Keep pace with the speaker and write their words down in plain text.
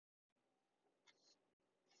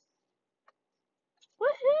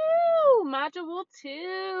Module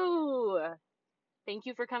 2. Thank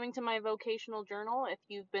you for coming to my vocational journal. If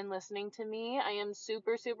you've been listening to me, I am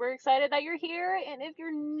super, super excited that you're here. And if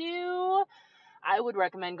you're new, I would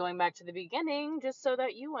recommend going back to the beginning just so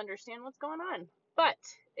that you understand what's going on. But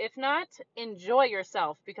if not, enjoy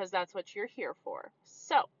yourself because that's what you're here for.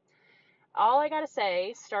 So, all I gotta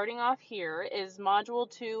say, starting off here, is Module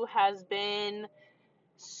 2 has been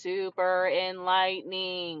super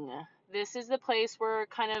enlightening. This is the place where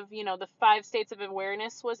kind of, the 5 states of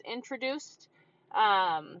awareness was introduced.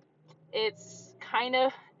 Um, it's kind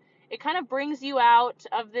of, it kind of brings you out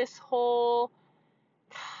of this whole,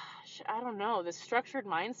 gosh, I don't know, this structured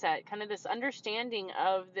mindset, kind of this understanding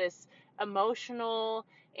of this emotional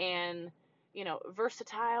and,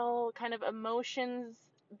 versatile kind of emotions,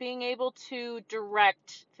 being able to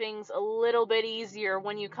direct things a little bit easier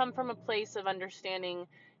when you come from a place of understanding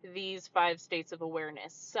these 5 states of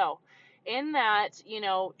awareness. So, in that,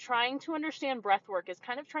 trying to understand breath work is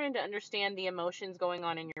kind of trying to understand the emotions going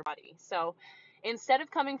on in your body. So, instead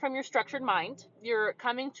of coming from your structured mind, you're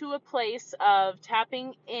coming to a place of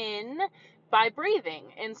tapping in by breathing.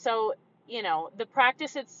 And so, the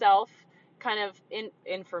practice itself kind of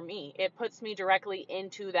in for me, it puts me directly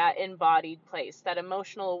into that embodied place, that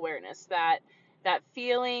emotional awareness, that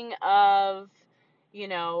feeling of,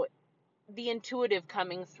 the intuitive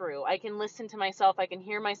coming through. I can listen to myself, I can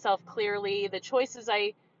hear myself clearly. The choices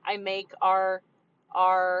I make are,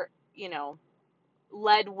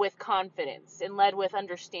 led with confidence and led with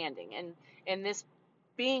understanding. And this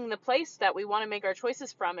being the place that we want to make our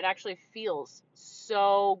choices from, it actually feels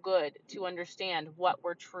so good to understand what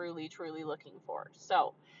we're truly, truly looking for.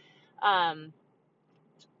 So,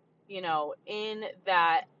 in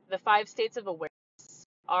that, the 5 states of awareness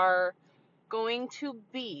are going to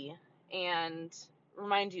be, and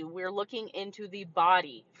remind you, we're looking into the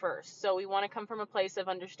body first. So we want to come from a place of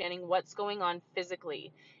understanding what's going on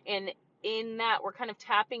physically. And in that, we're kind of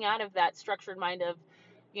tapping out of that structured mind of,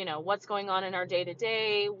 what's going on in our day to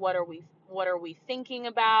day, what are we thinking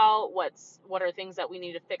about, what are things that we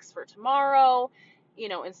need to fix for tomorrow.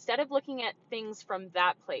 Instead of looking at things from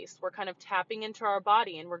that place, we're kind of tapping into our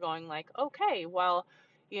body and we're going like, okay, well,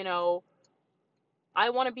 I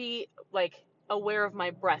want to be like aware of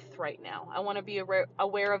my breath right now. I want to be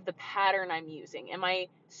aware of the pattern I'm using. Am I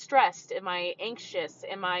stressed? Am I anxious?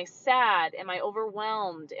 Am I sad? Am I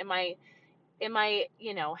overwhelmed? Am I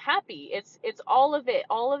happy? It's all of it.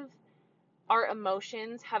 All of our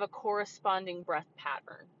emotions have a corresponding breath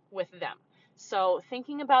pattern with them. So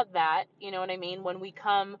thinking about that, you know what I mean, when we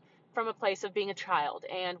come from a place of being a child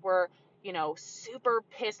and we're, super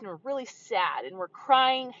pissed and we're really sad and we're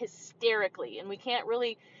crying hysterically and we can't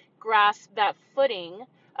really grasp that footing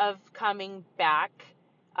of coming back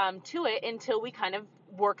to it until we kind of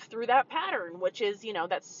work through that pattern, which is,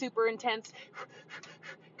 that super intense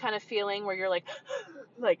kind of feeling where you're like,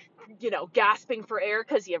 gasping for air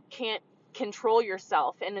because you can't control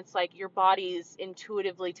yourself, and it's like your body's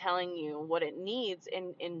intuitively telling you what it needs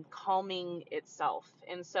in calming itself.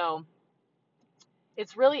 And so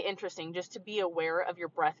it's really interesting just to be aware of your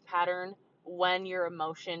breath pattern when your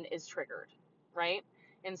emotion is triggered, right?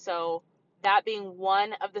 And so that being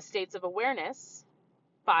one of the states of awareness,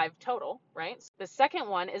 5 total, right? The second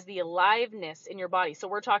one is the aliveness in your body. So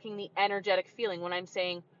we're talking the energetic feeling. When I'm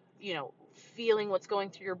saying, feeling what's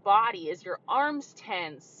going through your body, is your arms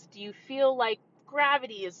tense? Do you feel like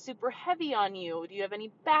gravity is super heavy on you? Do you have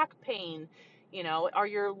any back pain? Are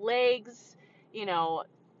your legs,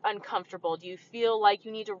 uncomfortable? Do you feel like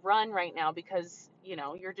you need to run right now because,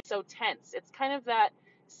 you're just so tense? It's kind of that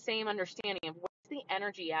same understanding of where's the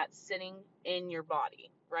energy at sitting in your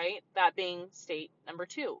body, right? That being state number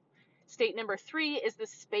 2. State number 3 is the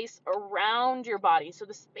space around your body. So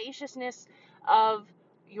the spaciousness of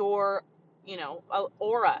your,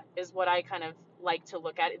 aura is what I kind of like to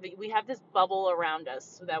look at. We have this bubble around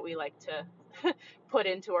us that we like to put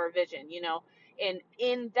into our vision, and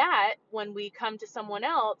in that, when we come to someone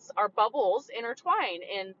else, our bubbles intertwine.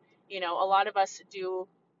 And, a lot of us do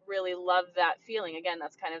really love that feeling. Again,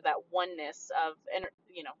 that's kind of that oneness of,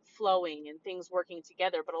 flowing and things working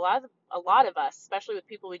together. But a lot of us, especially with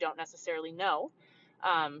people we don't necessarily know,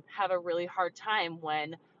 have a really hard time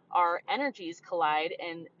when our energies collide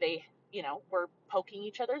and we're poking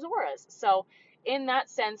each other's auras. So in that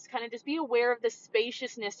sense, kind of just be aware of the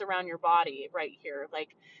spaciousness around your body right here.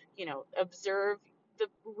 Like, observe the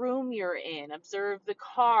room you're in, observe the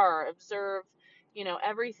car, observe,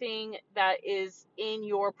 everything that is in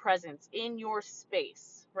your presence, in your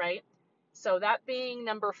space, right? So that being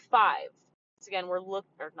number 5. Once again,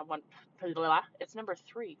 it's number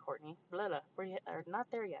 3, Courtney. We're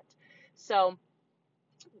not there yet. So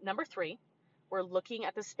Number 3, we're looking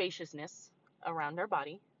at the spaciousness around our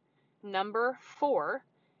body. Number 4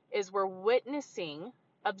 is we're witnessing,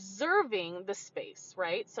 observing the space,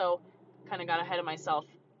 right? So kind of got ahead of myself.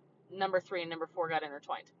 Number 3 and number 4 got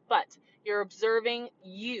intertwined. But you're observing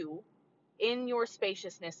you in your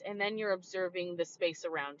spaciousness, and then you're observing the space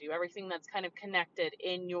around you, everything that's kind of connected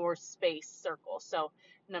in your space circle. So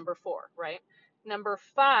number 4, right? Number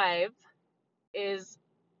 5 is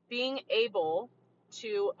being able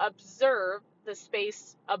to observe the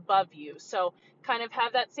space above you. So kind of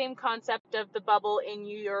have that same concept of the bubble in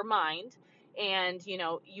your mind, and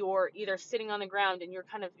you're either sitting on the ground and you're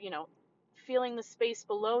kind of feeling the space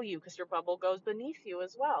below you, because your bubble goes beneath you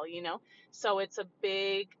as well. So it's a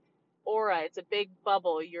big aura, it's a big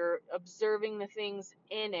bubble, you're observing the things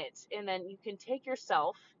in it, and then you can take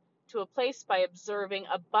yourself to a place by observing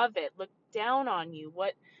above it. Look down on you.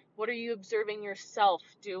 What are you observing yourself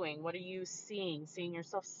doing? What are you seeing? Seeing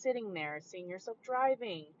yourself sitting there, seeing yourself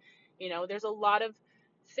driving. There's a lot of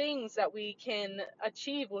things that we can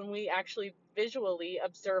achieve when we actually visually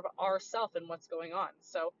observe ourselves and what's going on.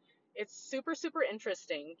 So it's super, super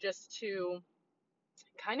interesting just to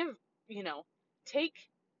kind of, take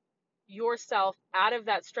yourself out of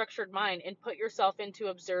that structured mind and put yourself into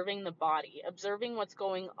observing the body, observing what's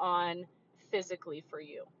going on physically for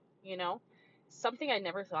you, something I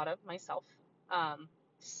never thought of myself.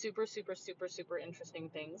 Super, super, super, super interesting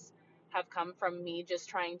things have come from me just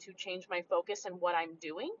trying to change my focus and what I'm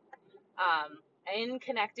doing, in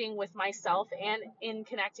connecting with myself and in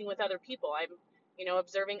connecting with other people. I'm,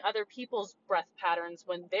 observing other people's breath patterns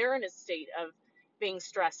when they're in a state of being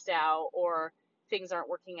stressed out or things aren't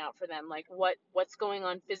working out for them, like what's going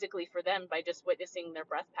on physically for them by just witnessing their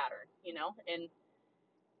breath pattern. And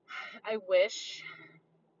I wish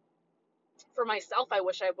for myself, I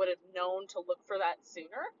wish I would have known to look for that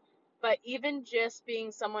sooner. But even just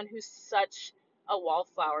being someone who's such a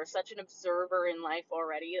wallflower, such an observer in life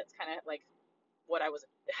already, that's kind of like what I was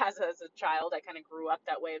as a child. I kind of grew up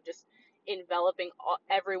that way, of just enveloping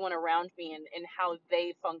everyone around me and how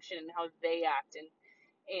they function and how they act.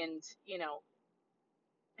 And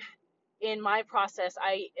in my process,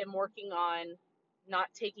 I am working on not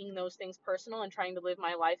taking those things personal and trying to live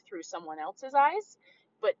my life through someone else's eyes,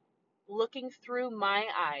 but looking through my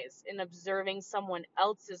eyes and observing someone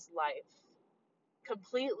else's life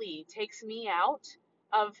completely takes me out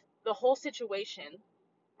of the whole situation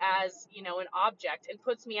as, an object, and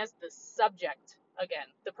puts me as the subject again,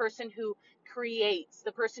 the person who creates,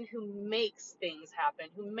 the person who makes things happen,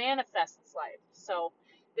 who manifests life. So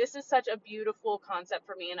this is such a beautiful concept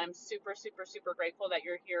for me, and I'm super, super, super grateful that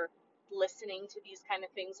you're here listening to these kind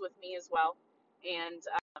of things with me as well. And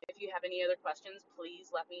if you have any other questions,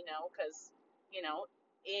 please let me know, because,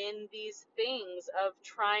 in these things of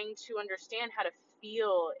trying to understand how to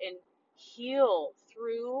feel and heal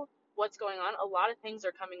through what's going on, a lot of things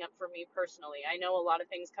are coming up for me personally. I know a lot of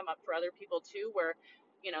things come up for other people too, where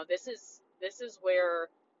this is where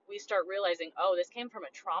we start realizing, oh, this came from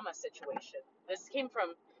a trauma situation, this came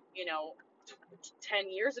from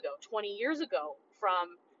 10 years ago, 20 years ago,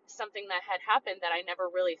 from something that had happened that I never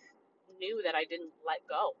really knew that I didn't let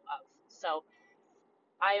go of. So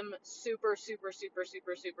I am super, super, super,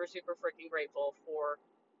 super, super, super freaking grateful for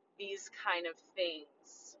these kind of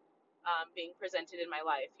things being presented in my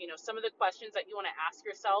life. Some of the questions that you want to ask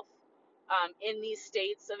yourself in these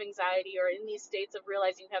states of anxiety, or in these states of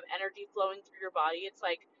realizing you have energy flowing through your body, it's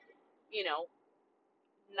like,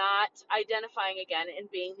 not identifying again and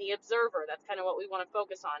being the observer. That's kind of what we want to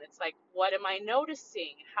focus on. It's like, what am I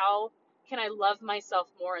noticing? How can I love myself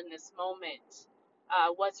more in this moment?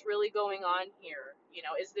 What's really going on here?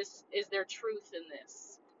 Is there truth in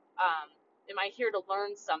this? Am I here to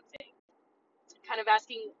learn something? Kind of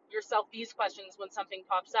asking yourself these questions when something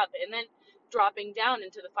pops up, and then dropping down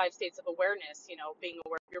into the 5 states of awareness, being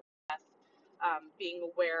aware of your breath, being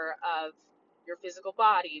aware of your physical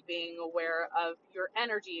body, being aware of your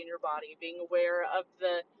energy in your body, being aware of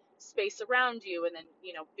the space around you, and then,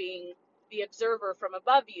 being the observer from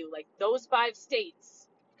above you. Like those 5 states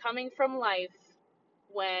coming from life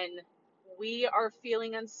when we are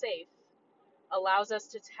feeling unsafe allows us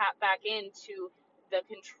to tap back into the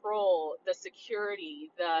control, the security,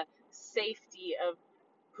 the safety of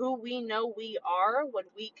who we know we are when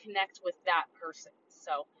we connect with that person.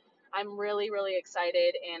 So I'm really, really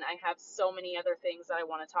excited, and I have so many other things that I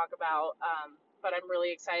want to talk about, but I'm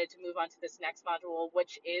really excited to move on to this next module,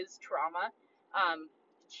 which is trauma.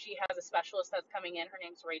 She has a specialist that's coming in. Her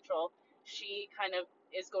name's Rachel. She kind of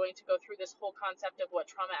is going to go through this whole concept of what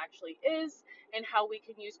trauma actually is, and how we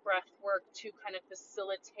can use breath work to kind of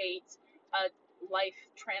facilitate a life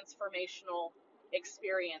transformational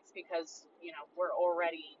experience because, we're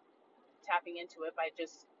already tapping into it by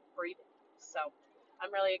just breathing. So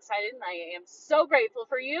I'm really excited and I am so grateful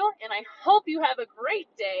for you and I hope you have a great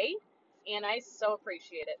day and I so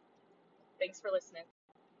appreciate it. Thanks for listening.